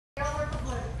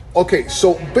Okay,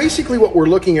 so basically what we're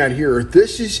looking at here,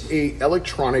 this is a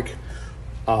electronic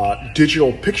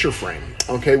digital picture frame,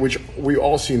 okay, which we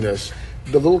all seen this.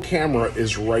 The little camera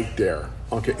is right there.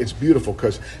 Okay, it's beautiful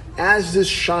because as this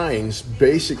shines,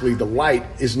 basically the light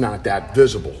is not that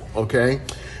visible, okay?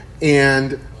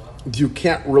 And you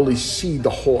can't really see the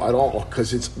hole at all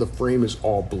because the frame is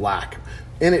all black.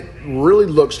 And it really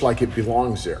looks like it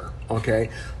belongs there, okay?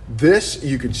 This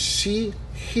you can see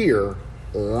here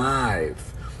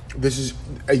live. This is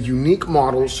a unique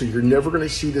model, so you're never gonna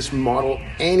see this model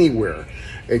anywhere.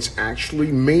 It's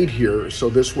actually made here, so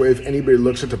this way if anybody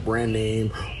looks at the brand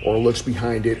name or looks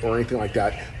behind it or anything like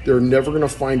that, they're never gonna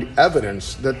find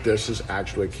evidence that this is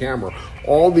actually a camera.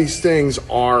 All these things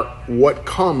are what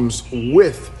comes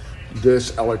with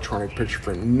this electronic picture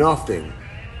frame. Nothing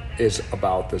is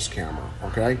about this camera,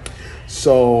 okay?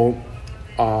 So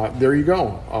there you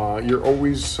go. You're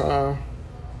always